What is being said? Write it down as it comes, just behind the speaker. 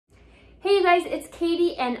guys, it's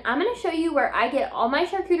Katie, and I'm gonna show you where I get all my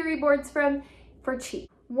charcuterie boards from for cheap.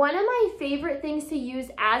 One of my favorite things to use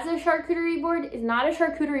as a charcuterie board is not a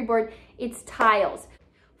charcuterie board, it's tiles.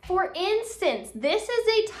 For instance, this is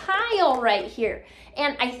a tile right here,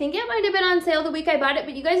 and I think it might have been on sale the week I bought it,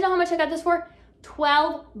 but you guys know how much I got this for?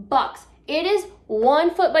 12 bucks. It is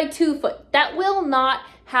 1 foot by 2 foot. That will not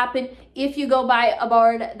happen if you go buy a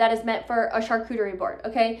board that is meant for a charcuterie board,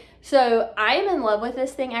 okay? So I am in love with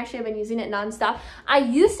this thing. Actually, I've been using it nonstop. I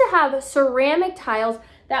used to have ceramic tiles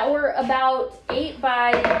that were about 8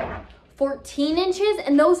 by 14 inches,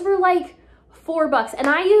 and those were like 4 bucks. And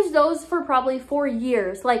I used those for probably 4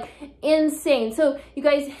 years, like insane. So you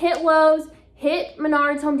guys hit Lowe's, hit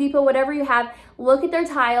Menards, Home Depot, whatever you have, look at their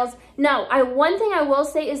tiles. Now, one thing I will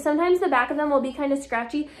say is sometimes the back of them will be kind of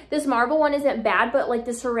scratchy. This marble one isn't bad, but like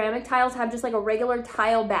the ceramic tiles have just like a regular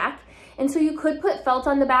tile back. And so you could put felt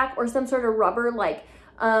on the back or some sort of rubber like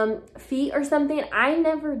feet or something. I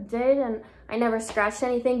never did, and I never scratched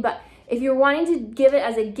anything, but if you're wanting to give it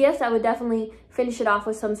as a gift, I would definitely finish it off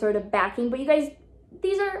with some sort of backing. But you guys,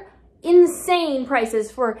 these are insane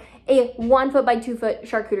prices for a 1 foot by 2 foot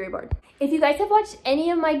charcuterie board. If you guys have watched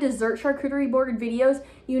any of my dessert charcuterie board videos,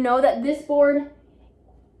 you know that this board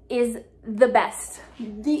is the best,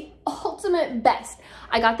 the ultimate best.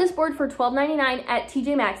 I got this board for $12.99 at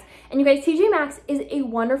TJ Maxx, and you guys, TJ Maxx is a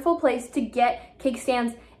wonderful place to get cake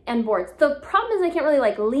stands and boards. The problem is I can't really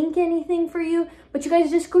like link anything for you, but you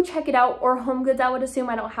guys just go check it out, or Home Goods. I would assume,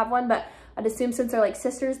 I don't have one, but I'd assume since they're like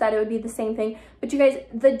sisters that it would be the same thing. But you guys,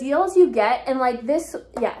 the deals you get, and like this,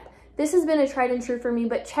 yeah, this has been a tried and true for me,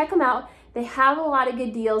 but check them out. They have a lot of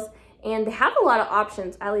good deals, and they have a lot of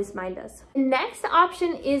options, at least mine does. Next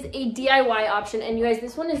option is a DIY option, and you guys,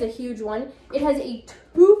 this one is a huge one. It has a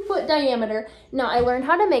 2 foot diameter. Now, I learned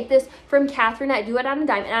how to make this from Catherine at Do It on a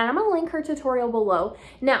Dime, and I'm gonna link her tutorial below.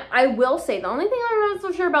 Now, I will say, the only thing I'm not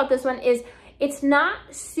so sure about this one is it's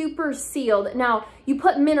not super sealed. Now, you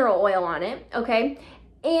put mineral oil on it, okay?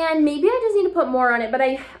 And maybe I just need to put more on it, but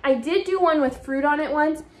I did do one with fruit on it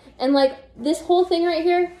once, and like this whole thing right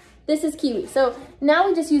here, this is kiwi. So now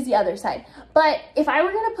we just use the other side. But if I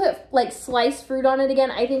were gonna put like sliced fruit on it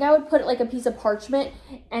again, I think I would put like a piece of parchment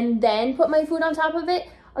and then put my food on top of it.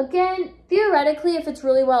 Again, theoretically, if it's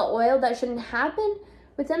really well oiled, that shouldn't happen.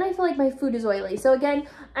 But then I feel like my food is oily. So again,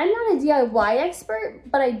 I'm not a DIY expert,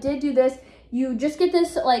 but I did do this. You just get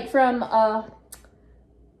this like from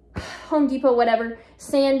Home Depot, whatever,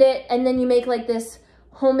 sand it, and then you make like this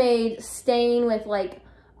homemade stain with like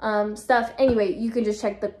stuff. Anyway, you can just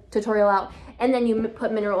check the tutorial out, and then you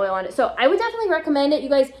put mineral oil on it. So I would definitely recommend it. You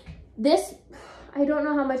guys, this, I don't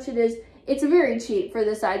know how much it is. It's very cheap for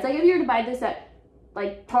this size. Like if you were to buy this at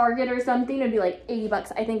like Target or something, it'd be like 80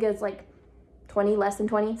 bucks. I think it's like 20, less than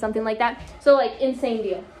 20, something like that. So like insane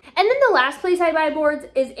deal. And then the last place I buy boards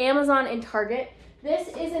is Amazon and Target. This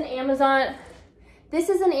is an Amazon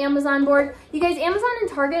board. You guys, Amazon and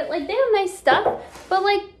Target, like they have nice stuff, but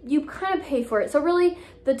like you kind of pay for it. So really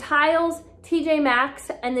the tiles, TJ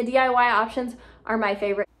Maxx, and the DIY options are my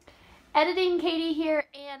favorite. Editing Katie here,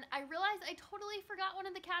 and I realized I totally forgot one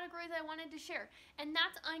of the categories I wanted to share, and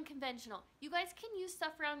that's unconventional. You guys can use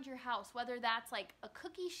stuff around your house, whether that's like a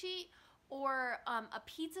cookie sheet or a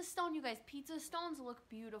pizza stone. You guys, pizza stones look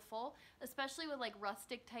beautiful, especially with like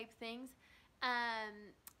rustic type things.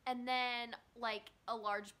 And then like a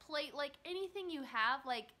large plate, like anything you have,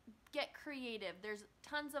 like get creative. There's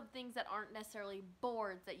tons of things that aren't necessarily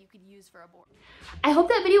boards that you could use for a board. I hope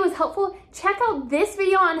that video was helpful. Check out this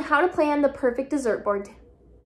video on how to plan the perfect dessert board.